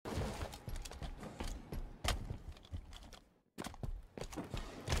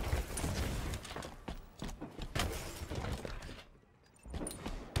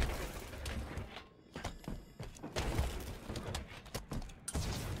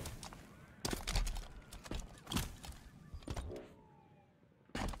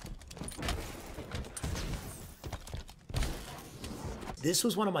This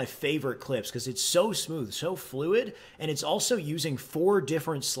was one of my favorite clips because it's so smooth, so fluid, and it's also using 4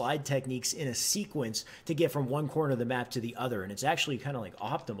 different slide techniques in a sequence to get from one corner of the map to the other, and it's actually kind of like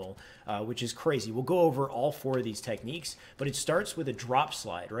optimal, which is crazy. We'll go over all 4 of these techniques, but it starts with a drop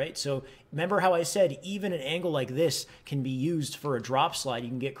slide, right? So remember how I said even an angle like this can be used for a drop slide. You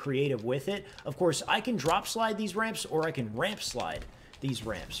can get creative with it. Of course, I can drop slide these ramps or I can ramp slide these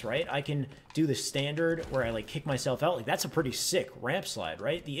ramps, right? I can do the standard where I like kick myself out. Like that's a pretty sick ramp slide,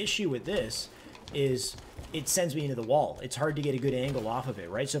 right? The issue with this is it sends me into the wall. It's hard to get a good angle off of it,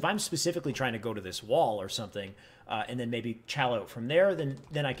 right? So if I'm specifically trying to go to this wall or something, and then maybe chow out from there,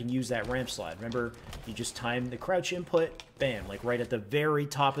 then I can use that ramp slide. Remember, you just time the crouch input, bam, like right at the very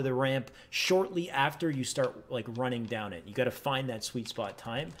top of the ramp, shortly after you start like running down it. You got to find that sweet spot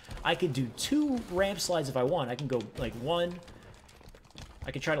time. I could do 2 ramp slides if I want. I can go like 1. I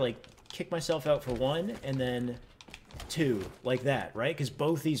could try to like kick myself out for 1 and then 2 like that, right? Because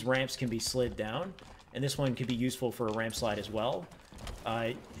both these ramps can be slid down, and this one could be useful for a ramp slide as well.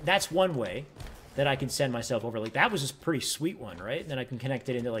 That's one way that I can send myself over. Like that was just a pretty sweet one, right? And then I can connect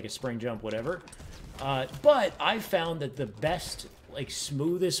it into like a spring jump, whatever. But I found that the best, like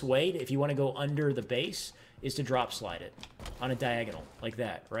smoothest way, if you want to go under the base, is to drop slide it on a diagonal like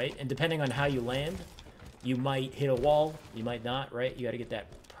that, right? And depending on how you land, you might hit a wall, you might not, right? You got to get that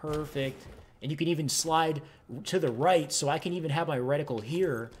perfect. And you can even slide to the right, so I can even have my reticle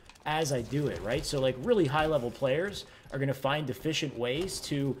here as I do it, right? So like really high-level players are going to find efficient ways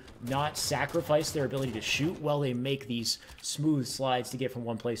to not sacrifice their ability to shoot while they make these smooth slides to get from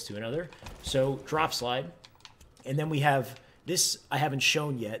one place to another. So drop slide. And then we have this I haven't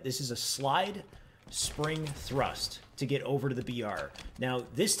shown yet. This is a slide spring thrust to get over to the BR. Now,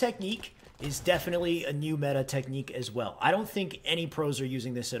 this technique is definitely a new meta technique as well. I don't think any pros are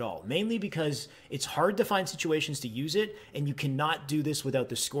using this at all, mainly because it's hard to find situations to use it, and you cannot do this without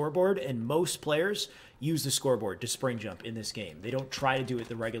the scoreboard, and most players use the scoreboard to spring jump in this game. They don't try to do it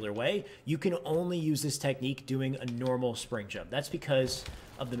the regular way. You can only use this technique doing a normal spring jump. That's because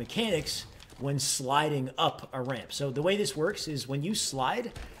of the mechanics when sliding up a ramp. So the way this works is when you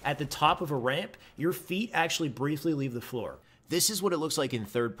slide at the top of a ramp, your feet actually briefly leave the floor. This is what it looks like in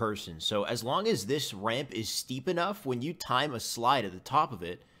third person. So as long as this ramp is steep enough, when you time a slide at the top of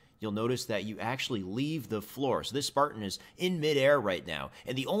it, you'll notice that you actually leave the floor. So this Spartan is in midair right now.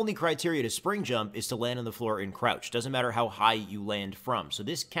 And the only criteria to spring jump is to land on the floor in crouch. Doesn't matter how high you land from. So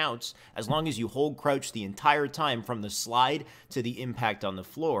this counts as long as you hold crouch the entire time from the slide to the impact on the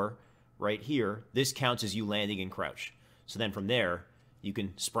floor right here. This counts as you landing in crouch. So then from there, you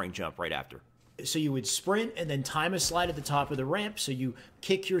can spring jump right after. So you would sprint and then time a slide at the top of the ramp. So you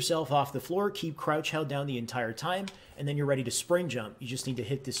kick yourself off the floor, keep crouch held down the entire time, and then you're ready to spring jump. You just need to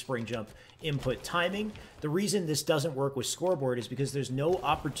hit this spring jump input timing. The reason this doesn't work with scoreboard is because there's no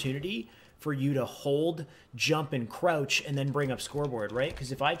opportunity for you to hold, jump, and crouch and then bring up scoreboard, right?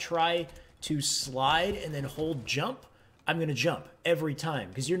 Because if I try to slide and then hold jump, I'm going to jump every time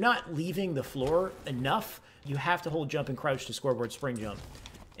because you're not leaving the floor enough. You have to hold jump and crouch to scoreboard spring jump.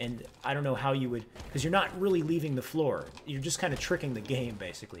 And I don't know how you would, because you're not really leaving the floor. You're just kind of tricking the game,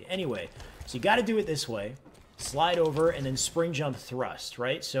 basically. Anyway, so you got to do it this way. Slide over and then spring jump thrust,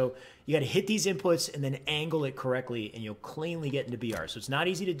 right? So you got to hit these inputs and then angle it correctly, and you'll cleanly get into BR. So it's not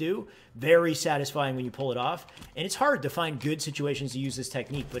easy to do. Very satisfying when you pull it off. And it's hard to find good situations to use this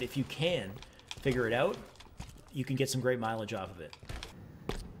technique, but if you can figure it out, you can get some great mileage off of it.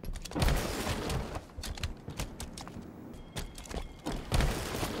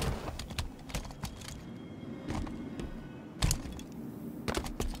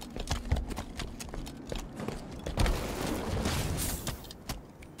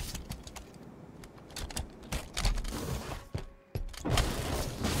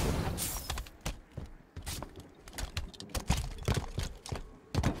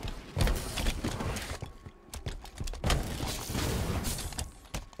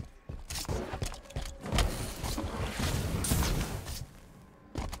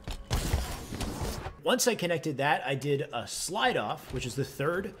 Once I connected that, I did a slide off, which is the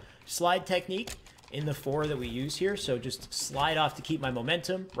third slide technique in the 4 that we use here. So just slide off to keep my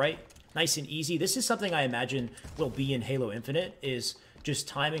momentum, right? Nice and easy. This is something I imagine will be in Halo Infinite, is just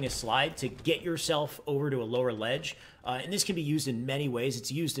timing a slide to get yourself over to a lower ledge. And this can be used in many ways.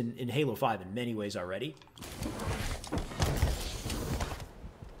 It's used in Halo 5 in many ways already.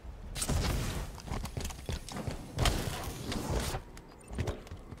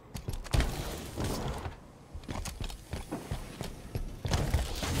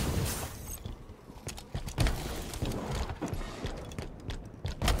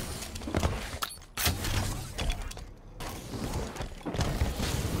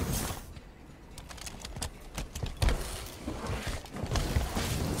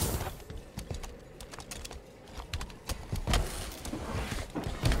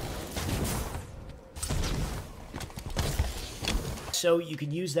 So you can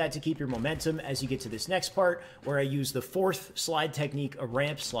use that to keep your momentum as you get to this next part, where I use the fourth slide technique, a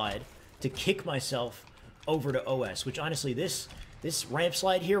ramp slide, to kick myself over to OS, which honestly, this ramp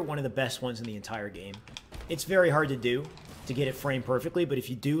slide here, one of the best ones in the entire game. It's very hard to do to get it framed perfectly, but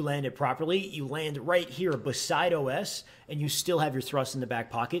if you do land it properly, you land right here beside OS, and you still have your thrust in the back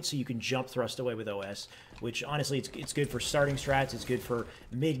pocket, so you can jump thrust away with OS, which honestly, it's good for starting strats, it's good for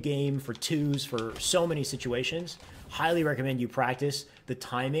mid-game, for twos, for so many situations. Highly recommend you practice the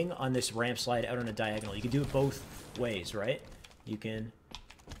timing on this ramp slide out on a diagonal. You can do it both ways, right? You can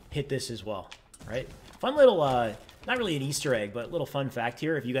hit this as well, right? Fun little, not really an Easter egg, but little fun fact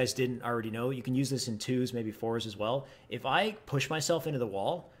here. If you guys didn't already know, you can use this in twos, maybe fours as well. If I push myself into the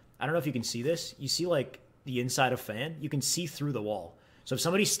wall, I don't know if you can see this. You see like the inside of fan? You can see through the wall. So if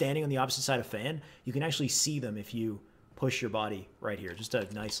somebody's standing on the opposite side of fan, you can actually see them if you push your body right here. Just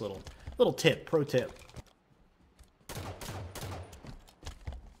a nice little tip, pro tip.